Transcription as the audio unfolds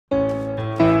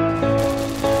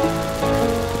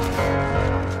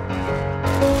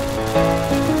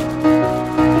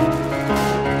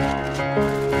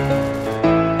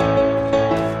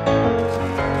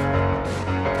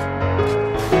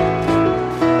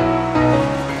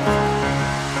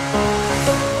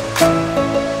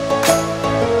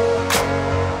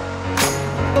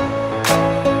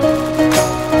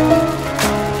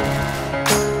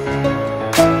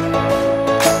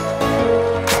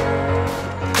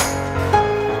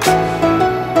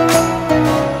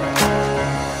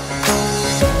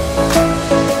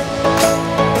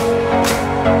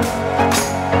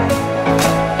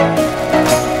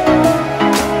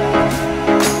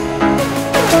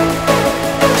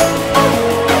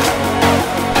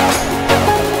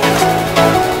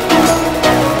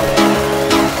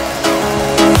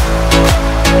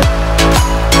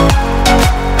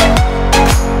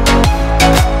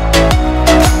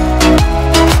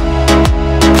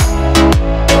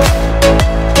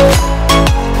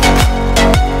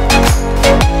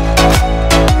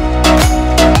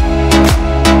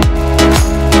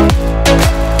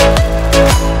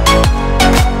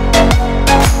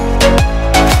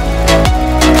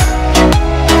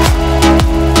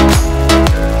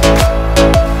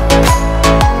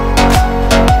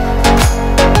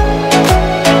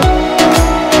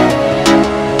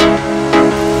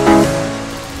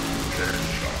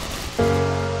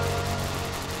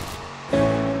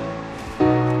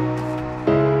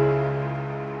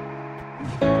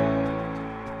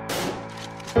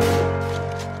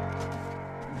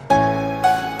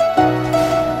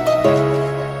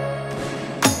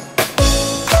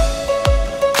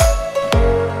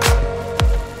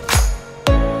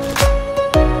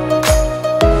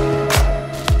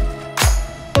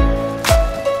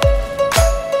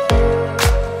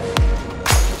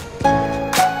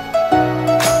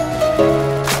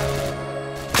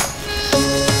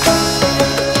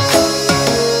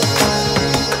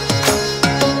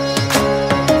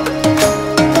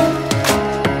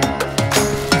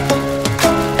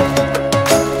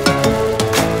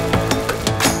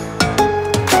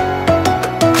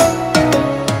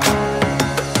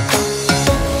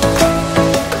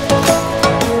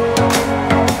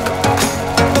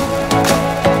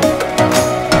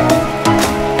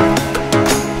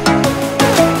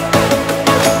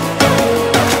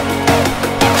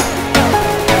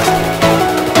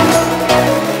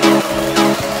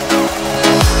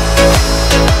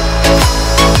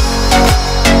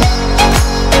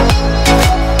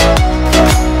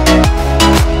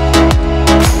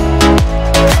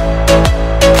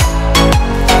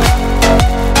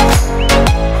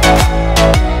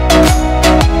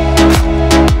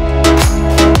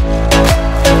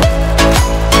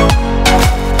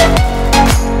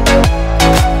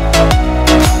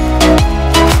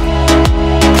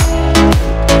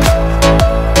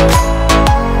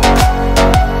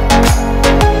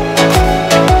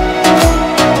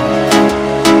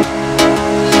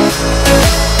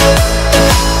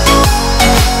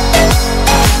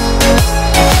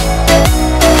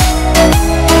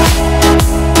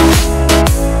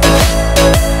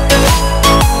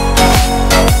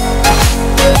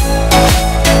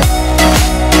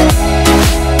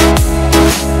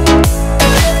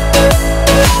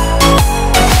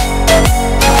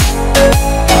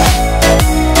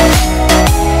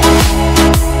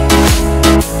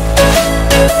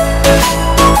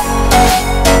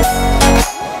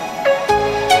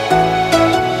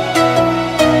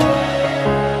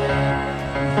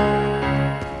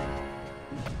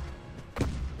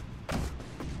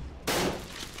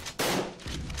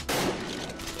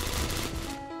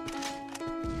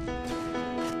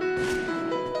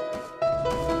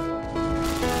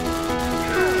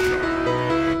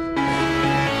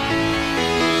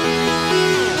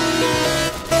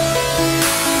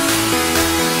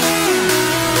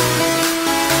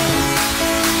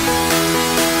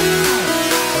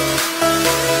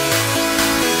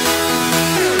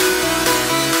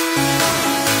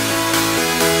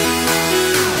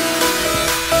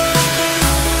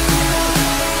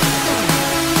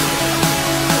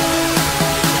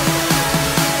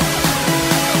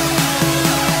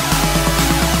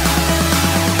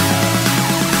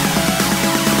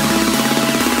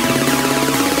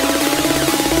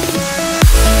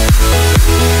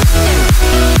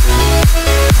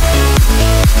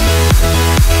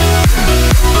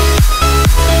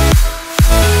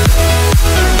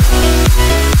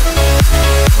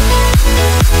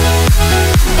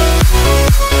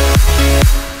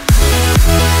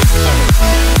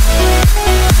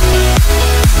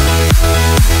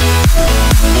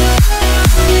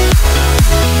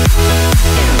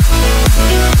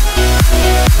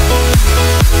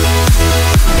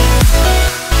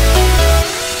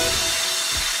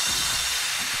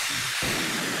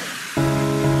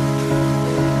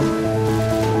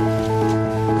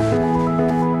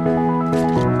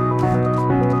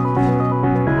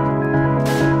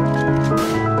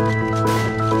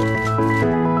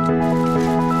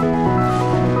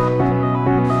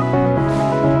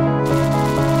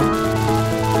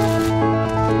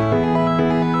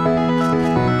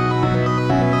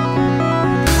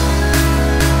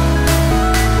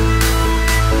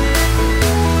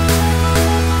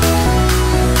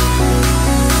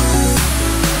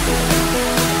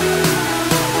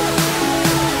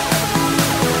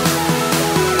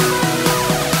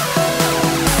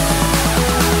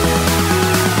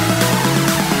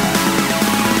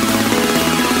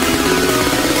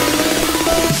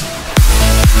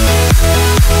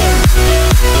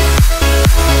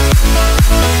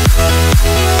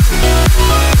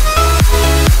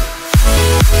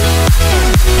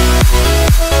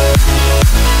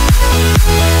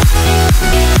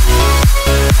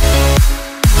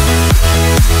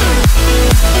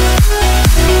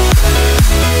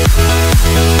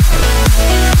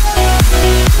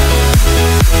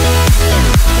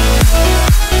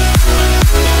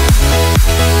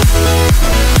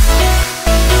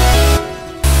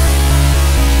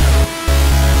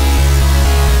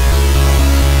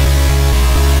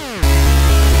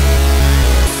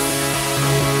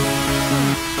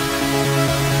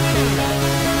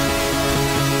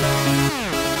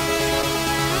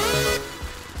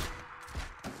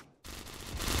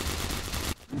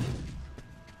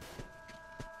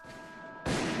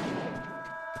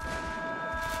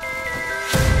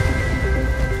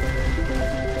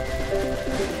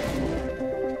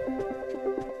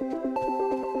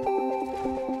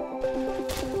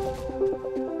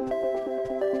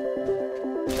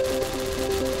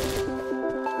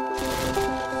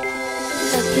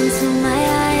Look into my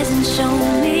eyes and show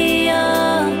me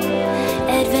your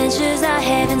adventures I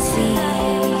haven't seen.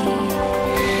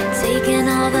 Taking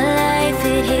all the life,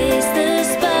 it hits the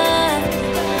spot.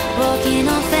 Walking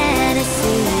on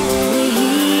fantasy.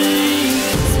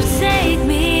 So take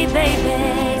me,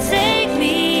 baby, take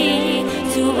me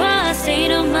to a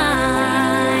state of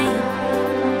mind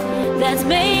that's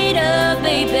made of,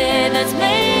 baby, that's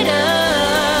made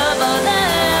of all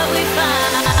that we find.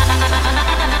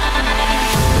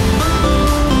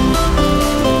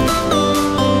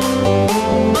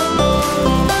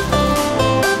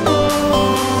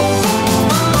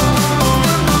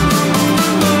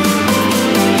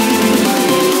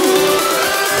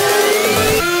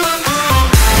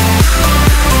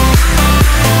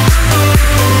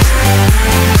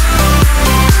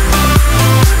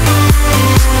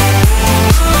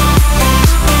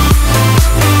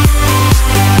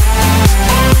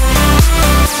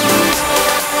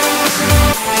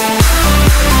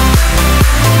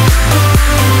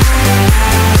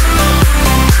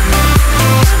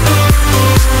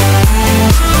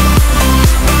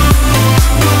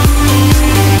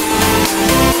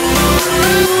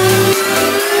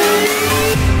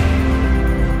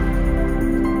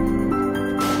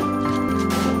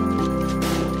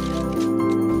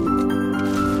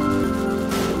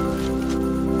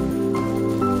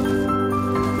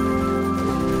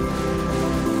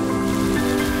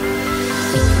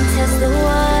 The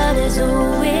water's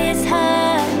always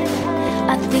high.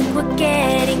 I think we're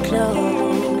getting close.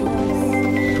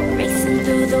 Racing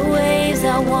through the waves,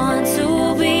 I want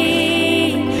to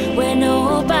be where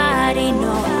nobody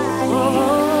knows.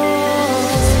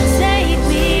 So take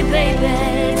me,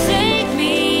 baby, take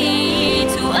me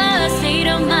to a state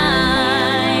of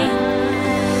mind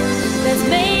that's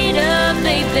made of,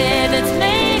 baby, that's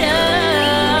made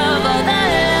of all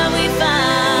that we find.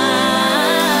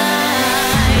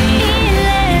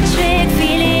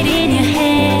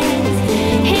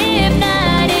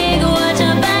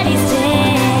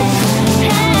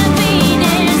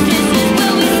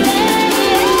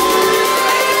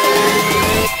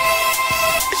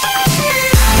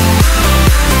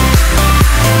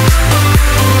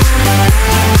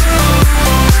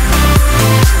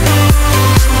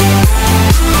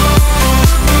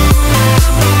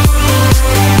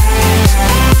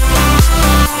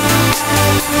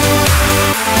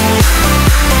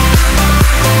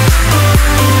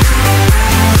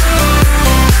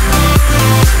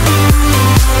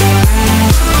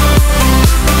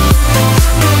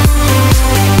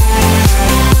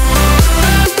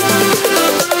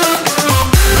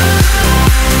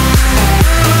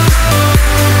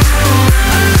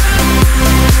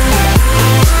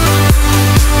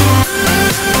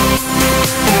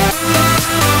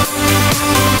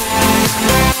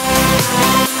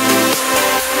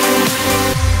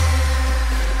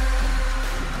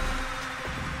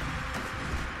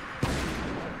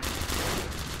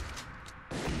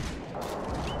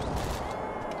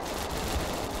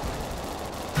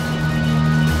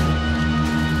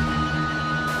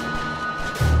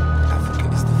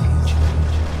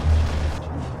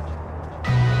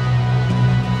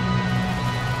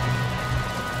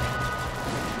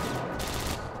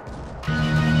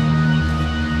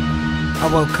 I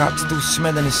woke up still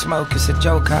smelling the smoke, it's a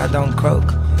joke, I don't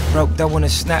croak. Broke, don't wanna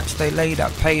snap, stay laid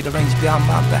up, paid, arranged behind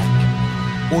my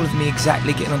back. All of me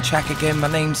exactly getting on track again, my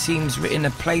name seems written to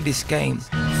play this game.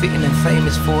 Fitting and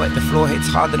famous for it, the floor hits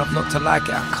hard enough not to like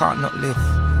it, I can't not live.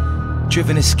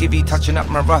 Driven a skivvy, touching up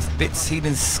my rough bits,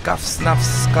 healing scuffs, snuffs,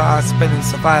 scars, spelling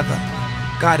survivor.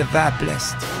 Guy the vibe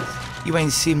blessed, you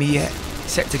ain't seen me yet.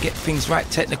 Set to get things right,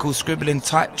 technical, scribbling,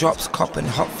 tight drops, copping,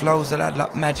 hot flows that add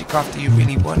like magic after you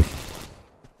really want it.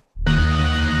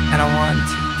 And I want it.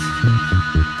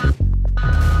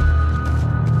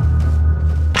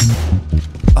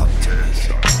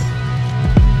 Optimism.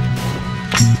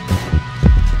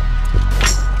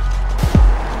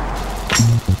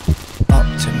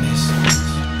 Optimism.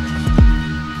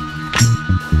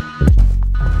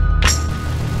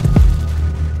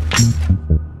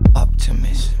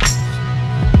 Optimism.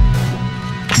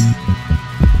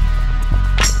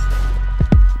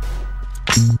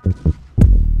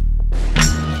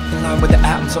 With the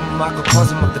atoms, I'm a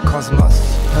microcosm of the cosmos.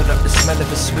 Heard up the smell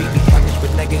of a sweetly packaged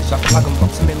with negatives. I plug and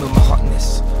box them in with my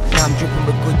hotness. Now I'm dripping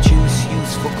with good juice,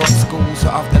 use for God schools. Or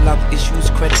after love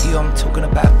issues, credit you, I'm talking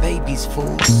about babies,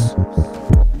 fools.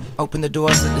 Open the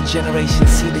doors, let the generation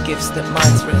see the gifts that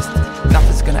minds rest.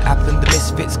 Nothing's gonna happen, the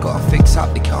misfits gotta fix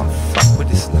up. They can't fuck with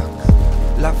this luck.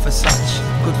 Love for such,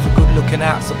 good for good looking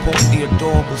out. Supporting the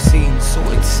adorable scene,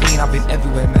 sorted scene, I've been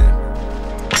everywhere, man.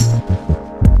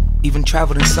 Even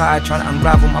travelled inside, trying to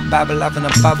unravel my babble, having a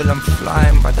bubble. I'm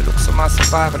flying by the looks of my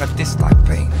survival. I dislike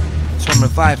pain, so I'm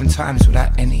reviving times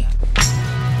without any.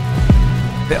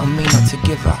 Bet on me not to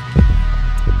give up.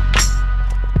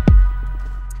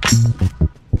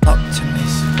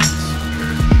 Optimist.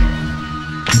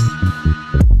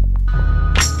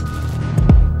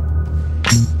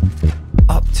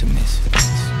 Optimist.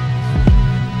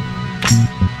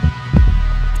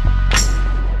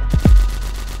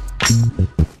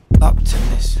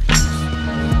 Optimist.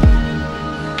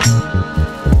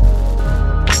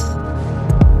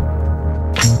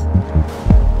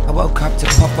 I woke up to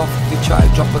pop off. If you try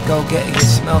to drop a go get it, you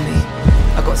smell me.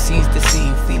 I got scenes to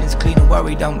see, feelings clean and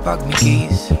worry don't bug me,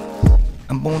 geez.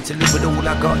 I'm born to live with all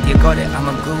I got, you got it, I'm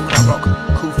a ghoul. I rock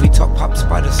Koofy top ups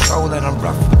by the soul, and I'm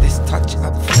rough with this touch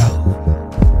up flow.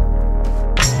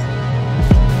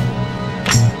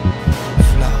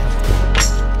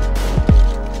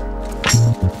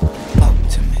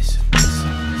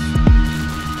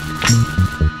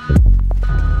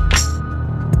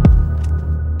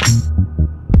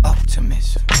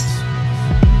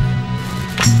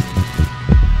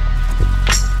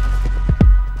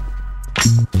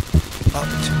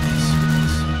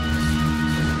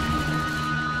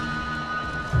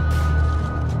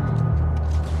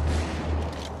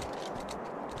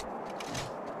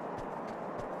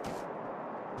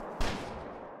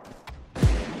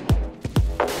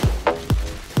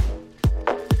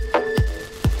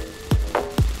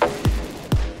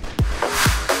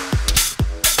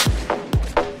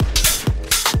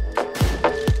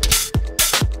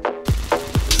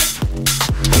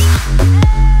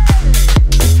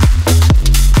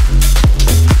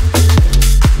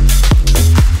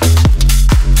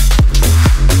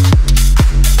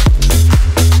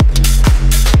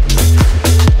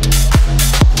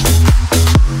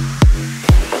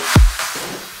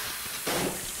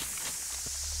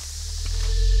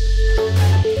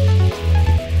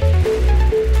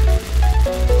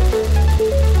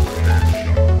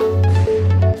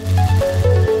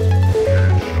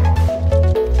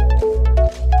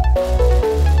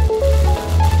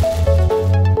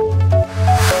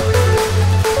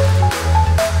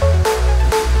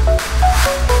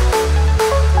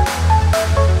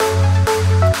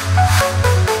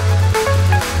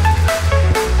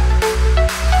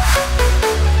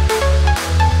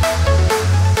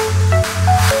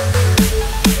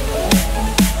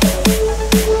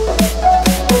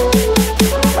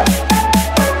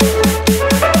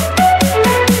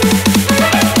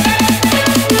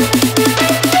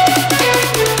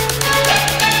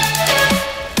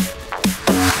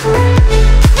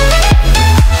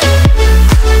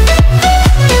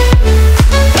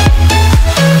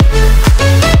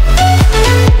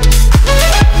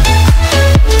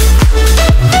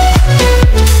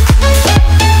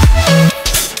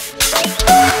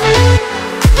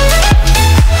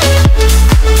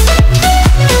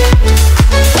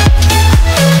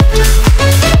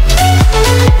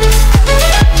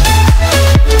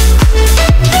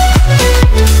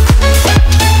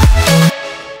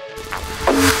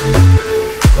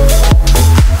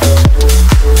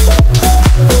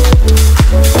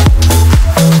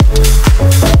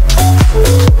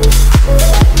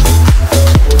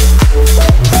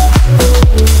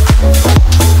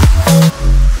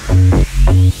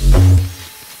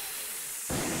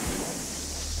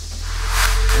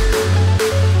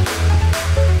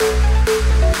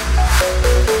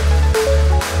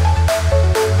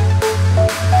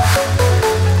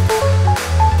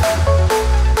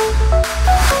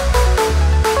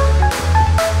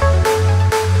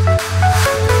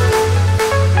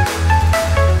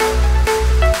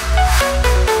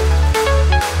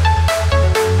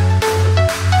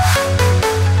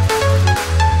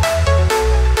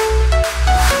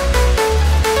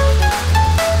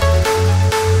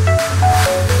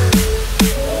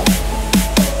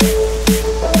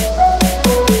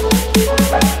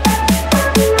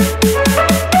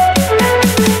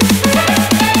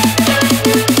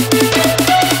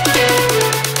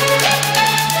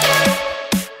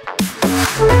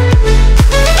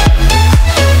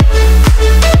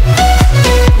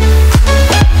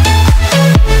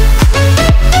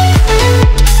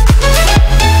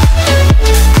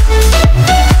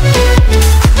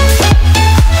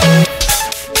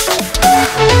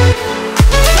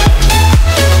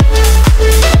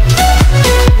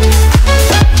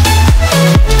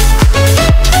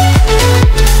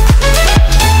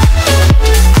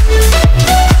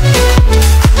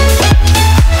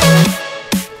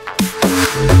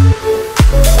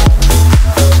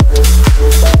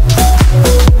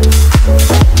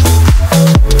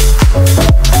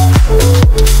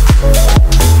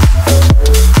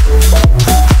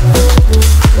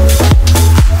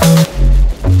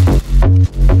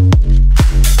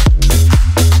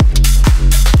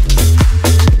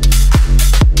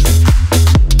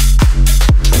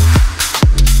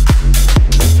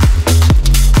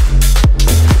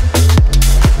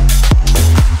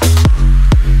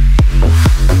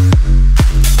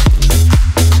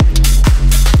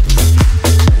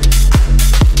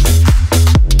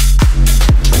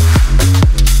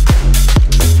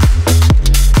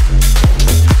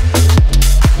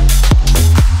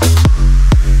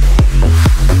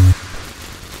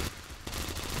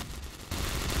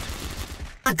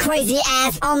 crazy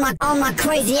ass, all my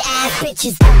crazy ass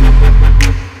bitches.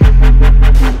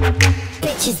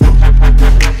 Bitches.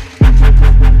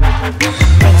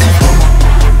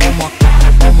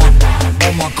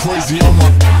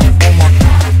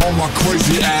 All my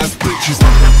crazy ass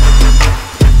bitches.